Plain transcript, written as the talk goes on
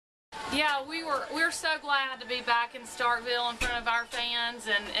Yeah, we were so glad to be back in Starkville in front of our fans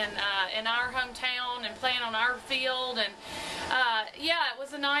and in our hometown and playing on our field. And yeah, it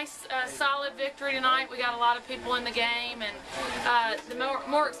was a nice, solid victory tonight. We got a lot of people in the game, and the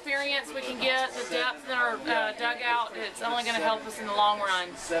more experience we can get, the depth in our dugout, it's only going to help us in the long run.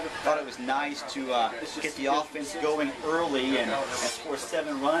 I thought it was nice to get the offense going early and score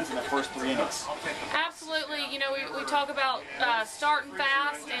 7 runs in the first 3 innings. Absolutely. You know, we talk about starting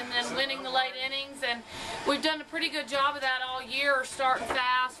fast and then winning the late innings, and we've done a pretty good job of that all year, starting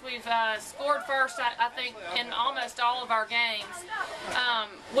fast. We've scored first, I think, in almost all of our games,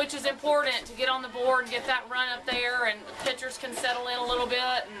 which is important to get on the board and get that run up there, and the pitchers can settle in a little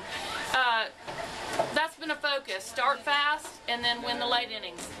bit. And that's been a focus. Start fast and then win the late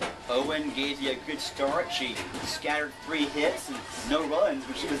innings. Owen gave you a good start. She scattered 3 hits and no runs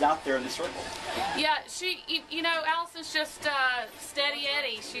when she was out there in the circle. Yeah, you know, Allison's just steady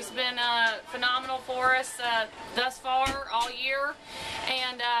Eddie. She's been phenomenal for us thus far all year,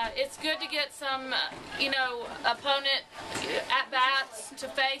 and it's good to get some, you know, opponent at-bats to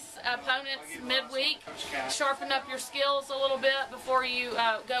face opponents midweek. Sharpen up your skills a little bit before you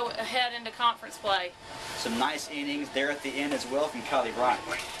go ahead into conference play. Some nice innings there at the end as well from Kylie Bryant.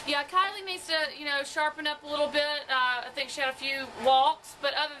 Yeah, Kylie needs to, you know, sharpen up a little bit. I think she had a few walks,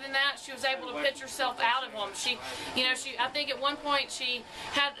 but other than that, she was able to pitch herself out of them. I think at one point she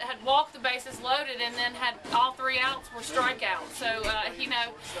had walked the bases loaded and then had all 3 outs were strikeouts. So, you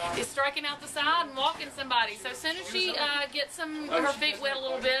know, is striking out the side and walking somebody. So as soon as she gets her feet wet a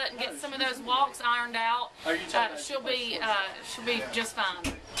little bit and gets some of those walks ironed out, she'll be just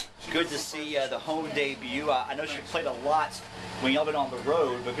fine. Good to see the home debut. I know she played a lot when y'all been on the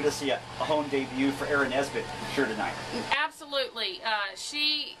road, but good to see a home debut for Erin Nesbitt here tonight. Absolutely.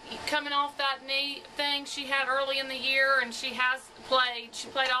 She, coming off that knee thing she had early in the year, and she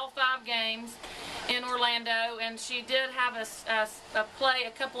played all 5 games in Orlando, and she did have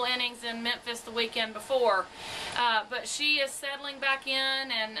a couple innings in Memphis the weekend before. But she is settling back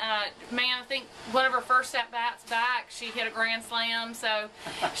in, and man, I think one of her first at-bats back, she hit a grand slam. So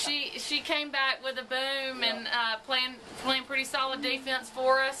she came back with a boom and playing pretty solid defense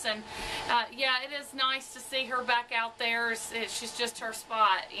for us. And yeah, it is nice to see her back out there. She's just her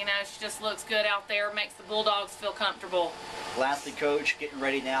spot. You know, she just looks good out there, makes the Bulldogs feel comfortable. Lastly, Coach, getting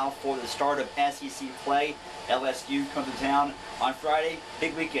ready now for the start of SEC play. LSU comes to town on Friday.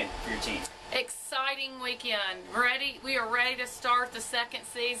 Big weekend for your team. Exciting weekend. We are ready to start the 2nd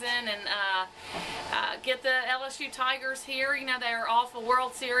season and get the LSU Tigers here. You know, they're off a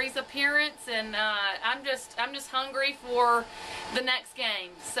World Series appearance, and I'm just hungry for the next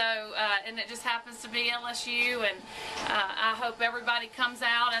game. So and it just happens to be LSU, and I hope everybody comes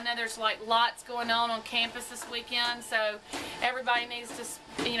out. I know there's like lots going on campus this weekend, so everybody needs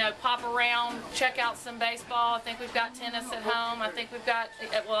to, you know, pop around, check out some baseball. I think we've got tennis at home. I think we've got,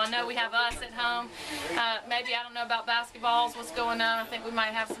 well, I know we have us at home. Maybe, I don't know about basketballs, what's going on. I think we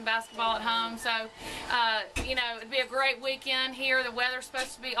might have some basketball at home. So, you know, it'd be a great weekend here. The weather's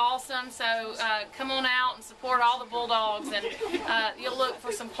supposed to be awesome. So come on out and support all the Bulldogs, and you'll look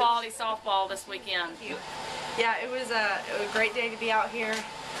for some quality softball this weekend. Thank you. Yeah, it was a great day to be out here.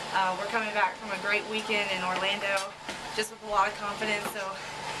 We're coming back from a great weekend in Orlando, just with a lot of confidence. So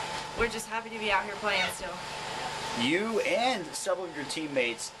we're just happy to be out here playing still. You and several of your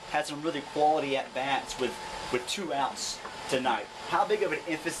teammates had some really quality at-bats with 2 outs tonight. How big of an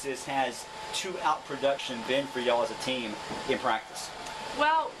emphasis has 2-out production been for y'all as a team in practice?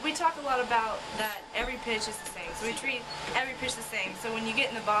 Well, we talk a lot about that every pitch is the same. So we treat every pitch the same. So when you get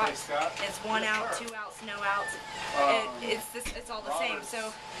in the box, it's 1 out, 2 outs, no outs. It's all the same.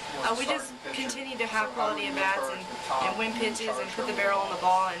 So we just continue to have quality at-bats and win pitches and put the barrel on the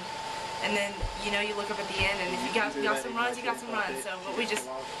ball. And then, you know, you look up at the end, and if you got some runs, you got some runs. So, but we just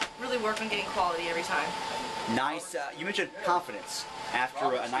really work on getting quality every time. Nice. You mentioned confidence.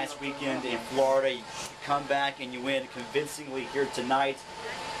 After a nice weekend in Florida, you come back and you win convincingly here tonight.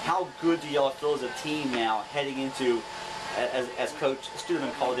 How good do y'all feel as a team now heading into, as Coach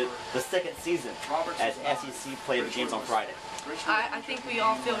Stuedeman called it, the 2nd season as SEC play begins on Friday? I think we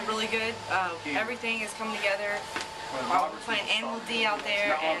all feel really good. Everything has come together. We're playing Animal D out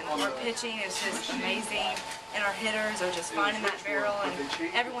there, and our pitching is just amazing, and our hitters are just finding that barrel, and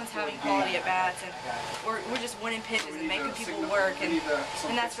everyone's having quality at bats, and we're just winning pitches and making people work, and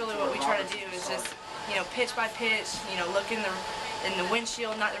that's really what we try to do, is just, you know, pitch by pitch, you know, look in the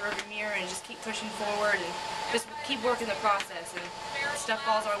windshield, not the rearview mirror, and just keep pushing forward and just keep working the process, and stuff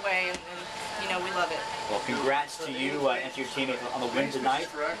falls our way, and you know, we love it. Well, congrats to you and to your team on the win tonight.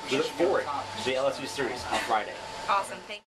 We look forward to the LSU series on Friday. Awesome. Thank you.